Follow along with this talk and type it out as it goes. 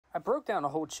I broke down a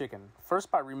whole chicken,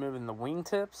 first by removing the wing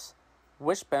tips,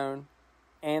 wishbone,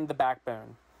 and the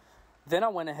backbone. Then I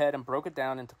went ahead and broke it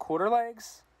down into quarter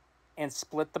legs and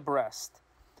split the breast.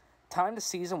 Time to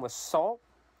season with salt,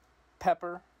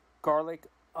 pepper, garlic,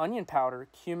 onion powder,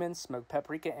 cumin, smoked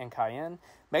paprika, and cayenne.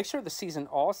 Make sure to season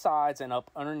all sides and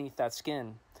up underneath that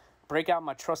skin. Break out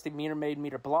my trusty Meter Maid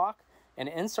meter block and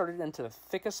insert it into the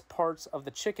thickest parts of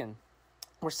the chicken.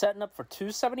 We're setting up for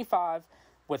 275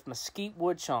 with mesquite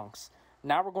wood chunks.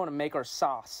 Now we're going to make our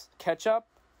sauce. Ketchup,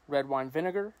 red wine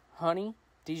vinegar, honey,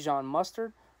 Dijon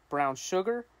mustard, brown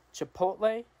sugar,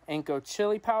 chipotle, Anko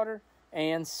chili powder,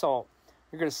 and salt.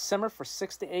 You're going to simmer for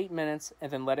 6 to 8 minutes and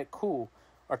then let it cool.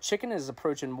 Our chicken is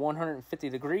approaching 150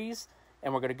 degrees,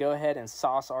 and we're going to go ahead and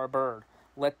sauce our bird.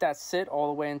 Let that sit all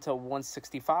the way until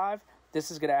 165.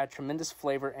 This is going to add tremendous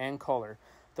flavor and color.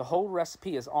 The whole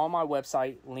recipe is on my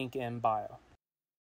website, link in bio.